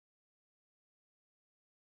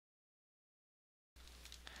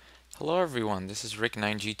Hello everyone, this is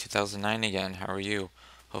Rick9G2009 again. How are you?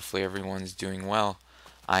 Hopefully everyone's doing well.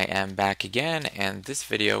 I am back again, and this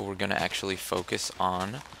video we're going to actually focus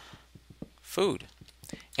on food.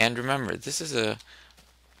 And remember, this is a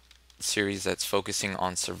series that's focusing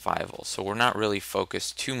on survival, so we're not really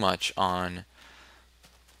focused too much on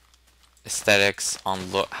aesthetics, on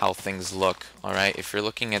how things look. Alright, if you're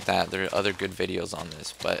looking at that, there are other good videos on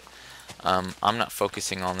this, but I'm not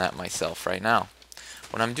focusing on that myself right now.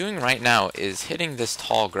 What I'm doing right now is hitting this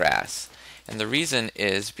tall grass, and the reason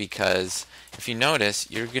is because if you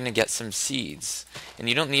notice, you're going to get some seeds, and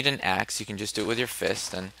you don't need an axe. You can just do it with your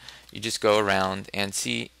fist, and you just go around and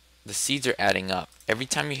see the seeds are adding up. Every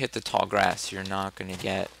time you hit the tall grass, you're not going to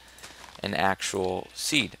get an actual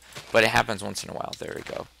seed, but it happens once in a while. There we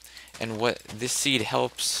go. And what this seed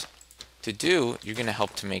helps to do, you're going to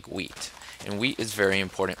help to make wheat, and wheat is very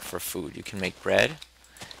important for food. You can make bread,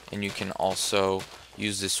 and you can also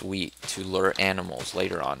use this wheat to lure animals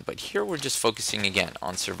later on. But here we're just focusing again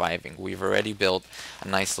on surviving. We've already built a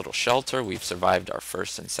nice little shelter. We've survived our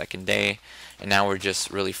first and second day, and now we're just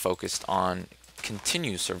really focused on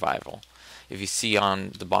continued survival. If you see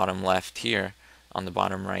on the bottom left here, on the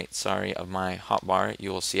bottom right, sorry, of my hotbar,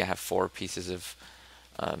 you will see I have 4 pieces of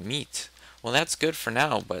meat. Well, that's good for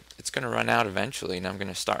now, but it's going to run out eventually, and I'm going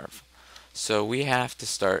to starve. So we have to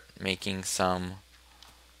start making some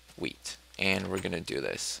wheat, and we're gonna do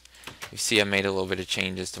this. You see I made a little bit of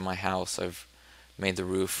changes to my house. I've made the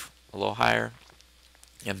roof a little higher.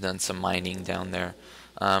 I've done some mining down there.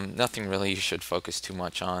 Nothing really you should focus too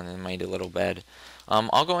much on, and made a little bed.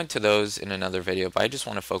 I'll go into those in another video, but I just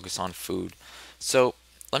want to focus on food. So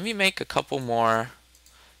let me make a couple more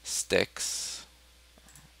sticks.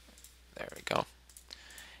 There we go.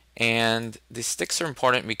 And the sticks are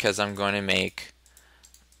important because I'm going to make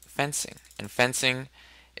fencing, and fencing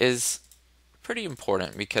is pretty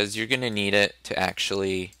important because you're going to need it to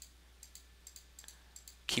actually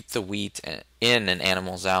keep the wheat in and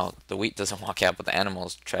animals out. The wheat doesn't walk out, but the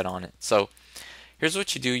animals tread on it. So here's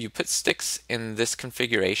what you do. You put sticks in this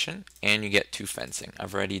configuration and you get 2 fencing.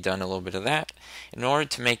 I've already done a little bit of that. In order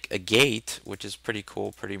to make a gate, which is pretty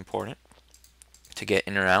cool, pretty important, to get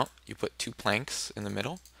in or out, you put 2 planks in the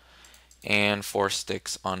middle and 4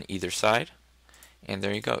 sticks on either side. And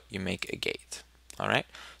there you go. You make a gate. Alright,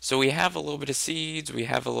 so we have a little bit of seeds, we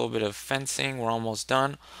have a little bit of fencing, we're almost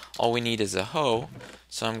done. All we need is a hoe,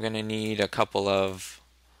 so I'm going to need a couple of,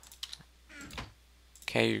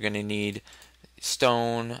 you're going to need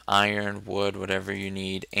stone, iron, wood, whatever you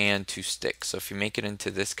need, and 2 sticks. So if you make it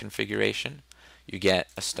into this configuration, you get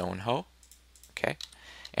a stone hoe, okay?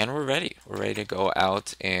 And we're ready. We're ready to go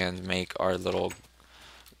out and make our little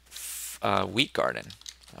wheat garden.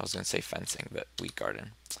 I was going to say fencing, but wheat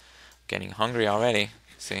garden. Getting hungry already.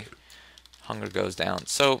 See, hunger goes down.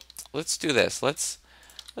 So let's do this. Let's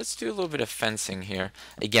do a little bit of fencing here.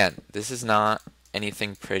 Again, this is not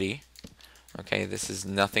anything pretty. Okay, this is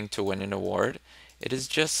nothing to win an award. It is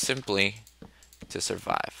just simply to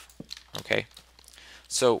survive. Okay,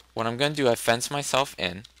 so what I'm going to do, I fence myself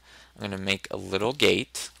in. I'm going to make a little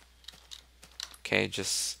gate. Okay,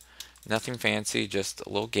 just nothing fancy, just a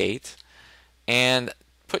little gate. And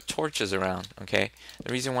put torches around, okay?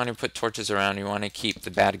 The reason why you put torches around, you want to keep the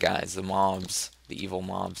bad guys, the mobs, the evil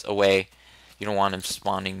mobs away. You don't want them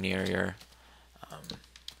spawning near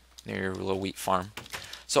your little wheat farm.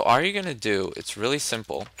 So all you're going to do, it's really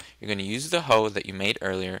simple. You're going to use the hoe that you made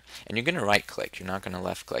earlier, and you're going to right click. You're not going to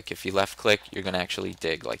left click. If you left click, you're going to actually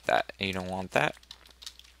dig like that, and you don't want that.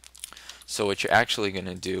 So what you're actually going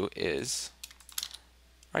to do is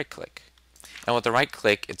right click. And with the right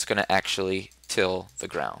click, it's going to actually till the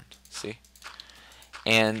ground. See?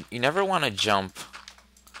 And you never want to jump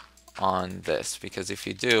on this, because if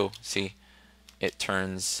you do, see, it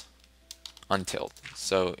turns untilled.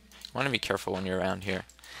 So you want to be careful when you're around here.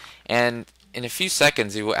 And in a few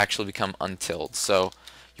seconds, it will actually become untilled. So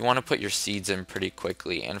you want to put your seeds in pretty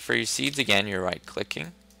quickly. And for your seeds, again, you're right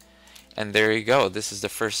clicking. And there you go. This is the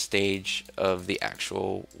first stage of the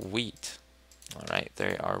actual wheat. Alright,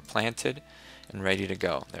 they are planted and ready to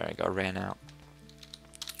go. There I go, ran out.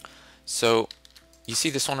 So you see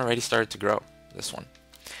this one already started to grow, this one.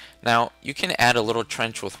 Now you can add a little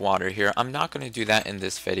trench with water here. I'm not going to do that in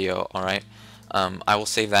this video, alright? I will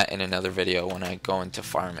save that in another video when I go into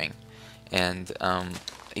farming. And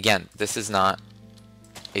again, this is not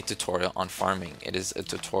a tutorial on farming. It is a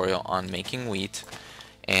tutorial on making wheat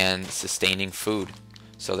and sustaining food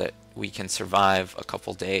so that we can survive a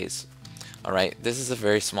couple days. Alright, this is a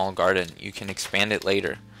very small garden. You can expand it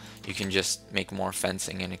later. You can just make more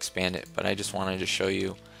fencing and expand it. But I just wanted to show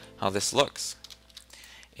you how this looks.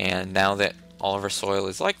 And now that all of our soil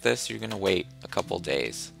is like this, you're going to wait a couple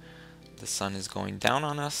days. The sun is going down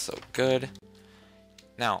on us, so good.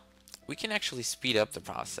 Now, we can actually speed up the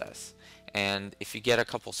process. And if you get a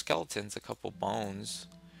couple skeletons, a couple bones,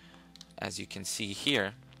 as you can see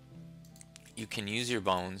here, you can use your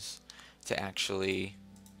bones to actually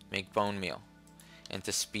make bone meal and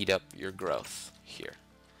to speed up your growth here.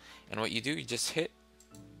 And what you do, you just hit,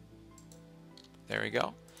 there we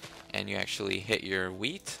go, and you actually hit your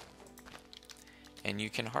wheat and you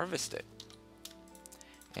can harvest it.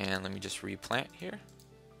 And let me just replant here.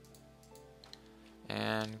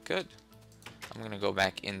 And good. I'm gonna go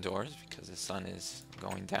back indoors because the sun is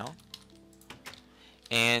going down.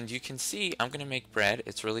 And you can see I'm gonna make bread.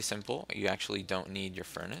 It's really simple. You actually don't need your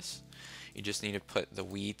furnace. You just need to put the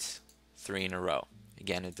wheat 3 in a row.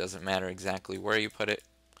 Again, it doesn't matter exactly where you put it,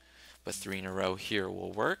 but 3 in a row here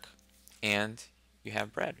will work. And you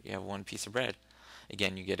have bread. You have 1 piece of bread.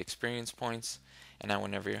 Again, you get experience points. And now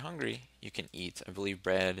whenever you're hungry, you can eat. I believe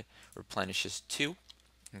bread replenishes 2.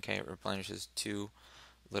 Okay, it replenishes 2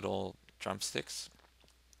 little drumsticks.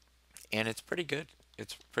 And it's pretty good.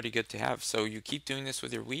 It's pretty good to have. So you keep doing this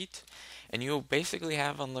with your wheat, and you'll basically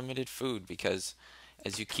have unlimited food, because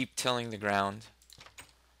as you keep tilling the ground,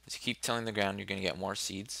 you're going to get more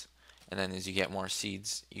seeds. And then as you get more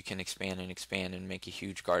seeds, you can expand and make a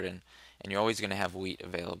huge garden. And you're always going to have wheat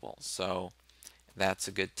available. So that's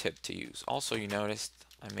a good tip to use. Also, you noticed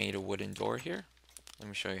I made a wooden door here. Let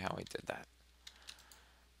me show you how I did that.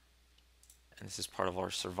 And this is part of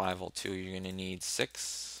our survival too. You're going to need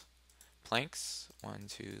 6 planks. 1,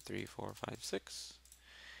 2, 3, 4, 5, 6.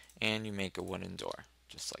 And you make a wooden door,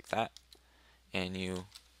 just like that. And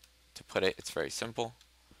to put it, it's very simple.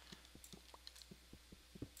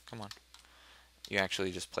 Come on. You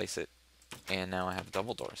actually just place it, and now I have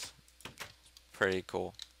double doors. Pretty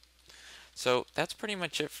cool. So that's pretty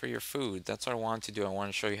much it for your food. That's what I wanted to do. I want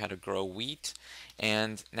to show you how to grow wheat.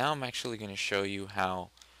 And now I'm actually going to show you how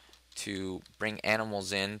to bring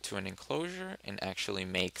animals into an enclosure and actually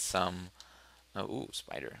make some, ooh,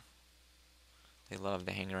 spider. They love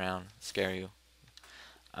to hang around, scare you.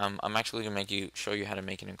 I'm actually going to show you how to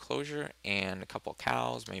make an enclosure and a couple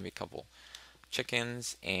cows, maybe a couple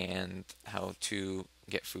chickens, and how to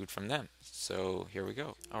get food from them. So here we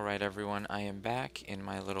go. Alright everyone, I am back in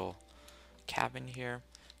my little cabin here.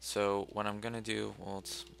 So what I'm going to do, well,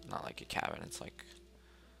 it's not like a cabin, it's like,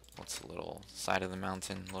 what's a little side of the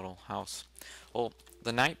mountain little house. Well,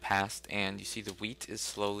 the night passed and you see the wheat is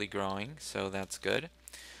slowly growing, so that's good.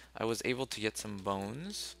 I was able to get some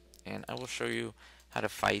bones, and I will show you how to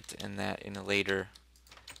fight in that in a later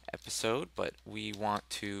episode, but we want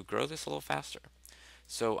to grow this a little faster.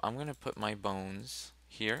 So I'm going to put my bones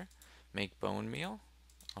here, make bone meal,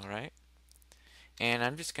 alright, and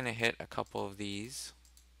I'm just going to hit a couple of these.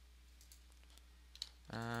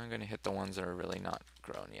 I'm going to hit the ones that are really not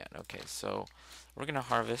grown yet. Okay, so we're going to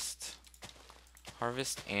harvest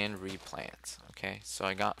and replant. Okay, so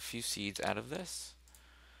I got a few seeds out of this,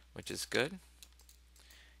 which is good.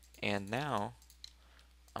 And now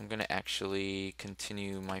I'm going to actually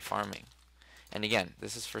continue my farming. And again,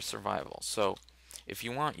 this is for survival. So if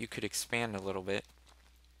you want, you could expand a little bit.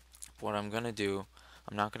 What I'm going to do,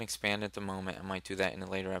 I'm not going to expand at the moment. I might do that in a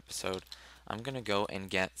later episode. I'm going to go and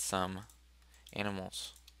get some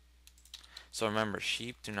animals. So remember,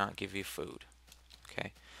 sheep do not give you food.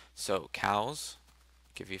 Okay, so cows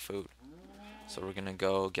give you food. So we're going to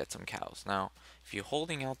go get some cows. Now, if you're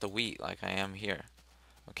holding out the wheat like I am here,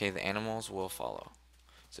 okay, the animals will follow.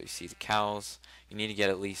 So you see the cows. You need to get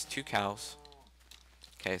at least 2 cows.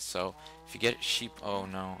 Okay, so if you get sheep, oh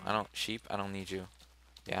no, sheep, I don't need you.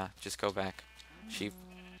 Yeah, just go back. Sheep,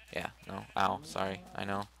 yeah, no, ow, sorry, I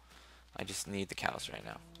know. I just need the cows right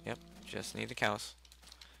now. Yep, just need the cows.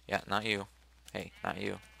 Yeah, not you. Hey, not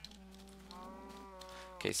you.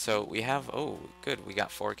 Okay, so we have, oh, good, we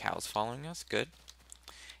got 4 cows following us, good.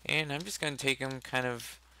 And I'm just going to take them kind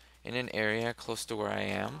of in an area close to where I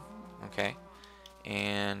am, okay.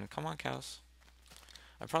 And come on, cows.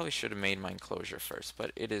 I probably should have made my enclosure first,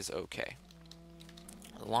 but it is okay.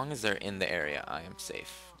 As long as they're in the area, I am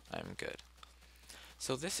safe. I'm good.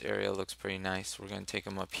 So this area looks pretty nice. We're going to take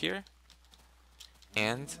them up here.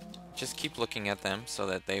 And just keep looking at them so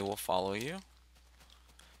that they will follow you.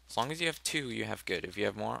 As long as you have 2, you have good. If you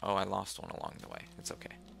have more, oh, I lost one along the way. It's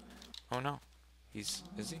okay. Oh no. Is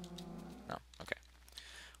he? No, okay.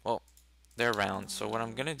 Well, they're around, so what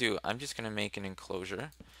I'm going to do, I'm just going to make an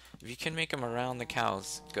enclosure. If you can make them around the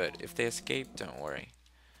cows, good. If they escape, don't worry.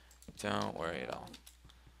 Don't worry at all.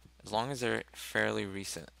 As long as they're fairly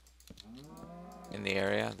recent in the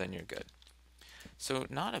area, then you're good. So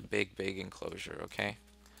not a big enclosure, okay?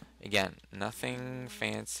 Again, nothing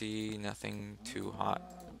fancy, nothing too hot,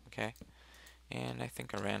 okay? And I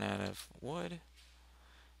think I ran out of wood.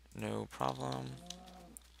 No problem.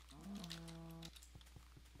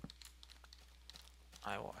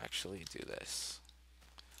 I will actually do this.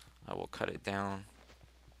 I will cut it down.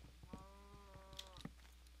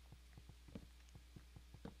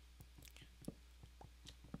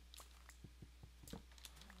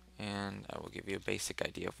 And I will give you a basic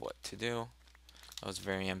idea of what to do. I was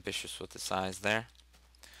very ambitious with the size there.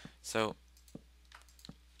 So,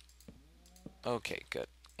 okay, good.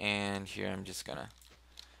 And here I'm just gonna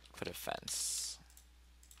put a fence.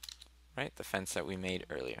 Right? The fence that we made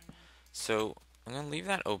earlier. So, I'm gonna leave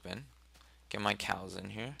that open. Get my cows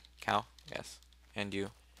in here. Cow? Yes. And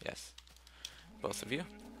you? Yes. Both of you?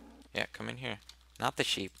 Yeah, come in here. Not the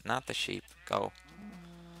sheep. Not the sheep. Go.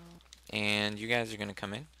 And you guys are gonna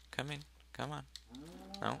come in. Come in. Come on.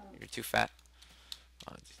 No, you're too fat.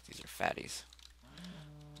 Oh, these are fatties.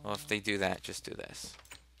 Well, if they do that, just do this.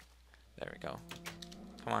 There we go.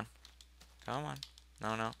 Come on. Come on.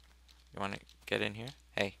 No, no. You want to get in here?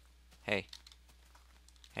 Hey. Hey.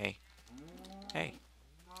 Hey. Hey.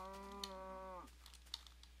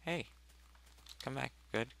 Hey. Come back.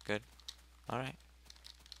 Good. Good. Alright.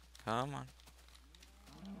 Come on.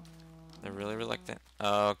 They're really reluctant.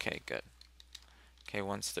 Okay, good. Okay,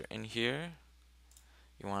 once they're in here,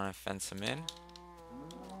 you want to fence them in.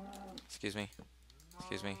 Excuse me.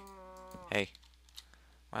 Excuse me. Hey.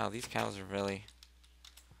 Wow, these cows are really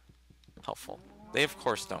helpful. They, of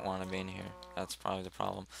course, don't want to be in here. That's probably the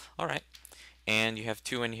problem. Alright. And you have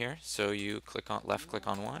two in here, so you click on left click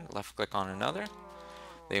on one, left click on another.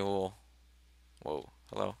 They will, whoa,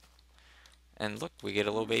 hello. And look, we get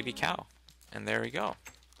a little baby cow. And there we go.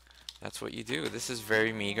 That's what you do. This is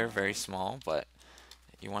very meager, very small, but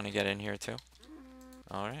you want to get in here too?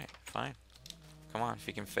 Alright, fine. Come on, if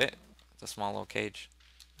you can fit. It's a small little cage.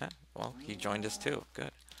 Yeah, well, he joined us too.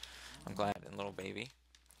 Good. I'm glad. And little baby.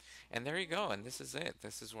 And there you go. And this is it.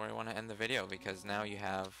 This is where I want to end the video because now you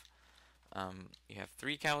have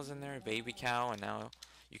three cows in there, a baby cow, and now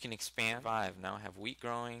you can expand. Five. Now I have wheat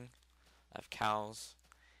growing. I have cows.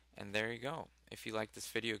 And there you go. If you like this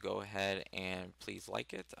video, go ahead and please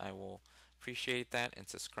like it. I will appreciate that and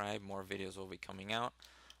subscribe. More videos will be coming out.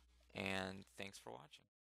 And thanks for watching.